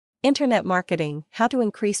Internet marketing: how to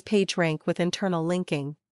increase page rank with internal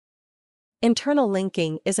linking. Internal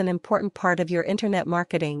linking is an important part of your internet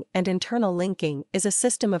marketing, and internal linking is a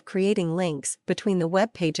system of creating links between the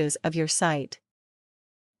web pages of your site.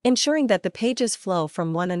 Ensuring that the pages flow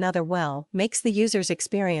from one another well makes the user's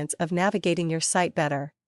experience of navigating your site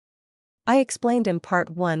better. I explained in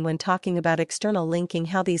part 1 when talking about external linking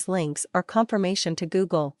how these links are confirmation to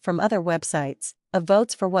Google from other websites of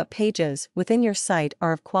votes for what pages within your site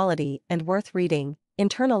are of quality and worth reading.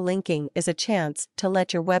 Internal linking is a chance to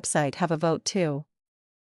let your website have a vote too.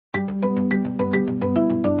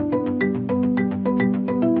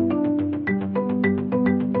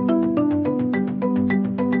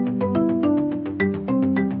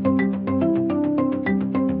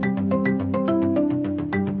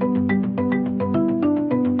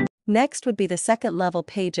 Next would be the second level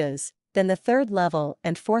pages, then the third level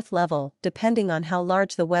and fourth level, depending on how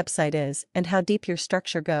large the website is and how deep your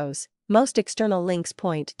structure goes. Most external links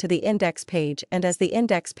point to the index page, and as the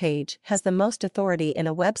index page has the most authority in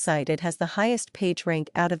a website, it has the highest page rank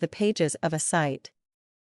out of the pages of a site.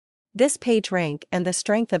 This page rank and the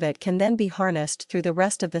strength of it can then be harnessed through the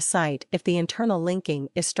rest of the site if the internal linking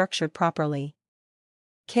is structured properly.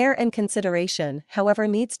 Care and consideration, however,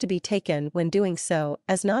 needs to be taken when doing so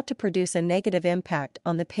as not to produce a negative impact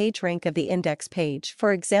on the page rank of the index page.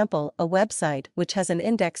 For example, a website which has an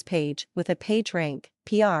index page with a page rank,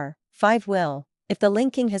 PR, 5 will, if the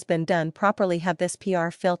linking has been done properly, have this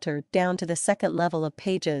PR filtered down to the second level of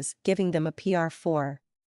pages, giving them a PR 4.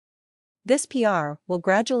 This PR will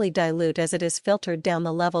gradually dilute as it is filtered down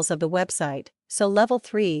the levels of the website, so level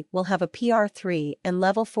 3 will have a PR 3 and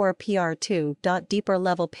level 4 a PR 2. Deeper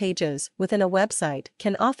level pages within a website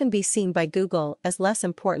can often be seen by Google as less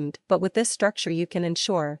important, but with this structure you can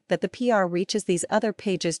ensure that the PR reaches these other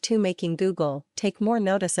pages too, making Google take more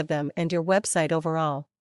notice of them and your website overall.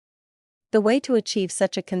 The way to achieve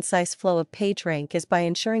such a concise flow of PageRank is by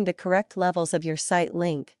ensuring the correct levels of your site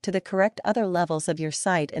link to the correct other levels of your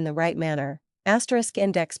site in the right manner. Asterisk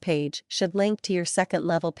index page should link to your second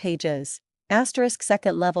level pages. Asterisk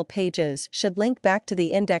second level pages should link back to the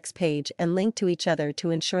index page and link to each other to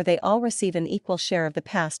ensure they all receive an equal share of the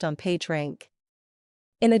passed on PageRank.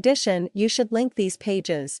 In addition, you should link these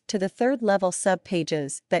pages to the third level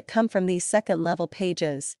sub-pages that come from these second level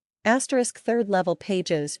pages. Asterisk third level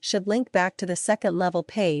pages should link back to the second level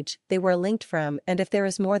page they were linked from, and if there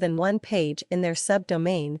is more than one page in their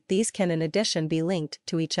subdomain, these can in addition be linked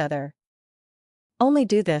to each other. Only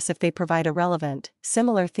do this if they provide a relevant,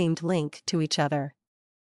 similar themed link to each other.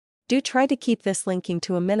 Do try to keep this linking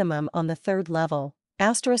to a minimum on the third level.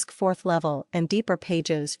 Asterisk fourth level and deeper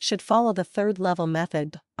pages should follow the third level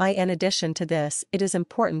method. In addition to this, it is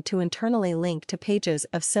important to internally link to pages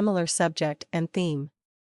of similar subject and theme.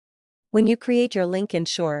 When you create your link,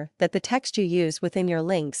 ensure that the text you use within your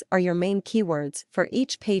links are your main keywords for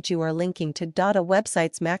each page you are linking to. A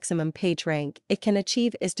website's maximum page rank it can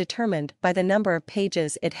achieve is determined by the number of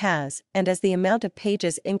pages it has, and as the amount of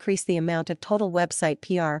pages increase, the amount of total website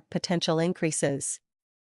PR potential increases.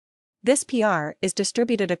 This PR is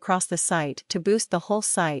distributed across the site to boost the whole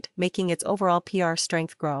site, making its overall PR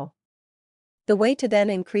strength grow. The way to then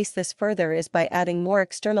increase this further is by adding more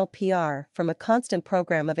external PR from a constant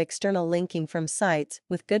program of external linking from sites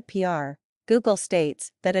with good PR. Google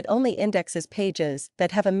states that it only indexes pages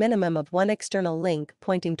that have a minimum of one external link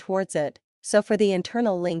pointing towards it, so for the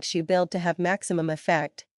internal links you build to have maximum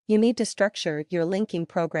effect, you need to structure your linking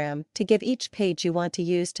program to give each page you want to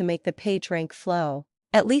use to make the PageRank flow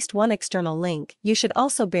at least one external link. You should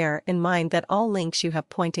also bear in mind that all links you have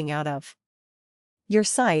pointing out of your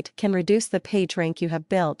site can reduce the PageRank you have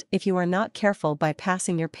built if you are not careful by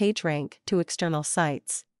passing your PageRank to external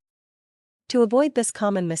sites. To avoid this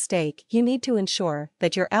common mistake, you need to ensure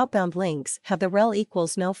that your outbound links have the rel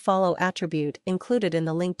equals no follow attribute included in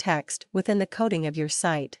the link text within the coding of your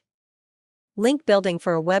site. Link building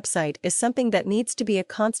for a website is something that needs to be a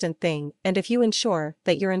constant thing, and if you ensure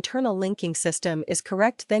that your internal linking system is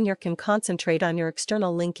correct, then you can concentrate on your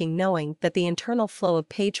external linking, knowing that the internal flow of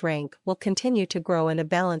PageRank will continue to grow in a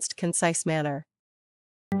balanced, concise manner.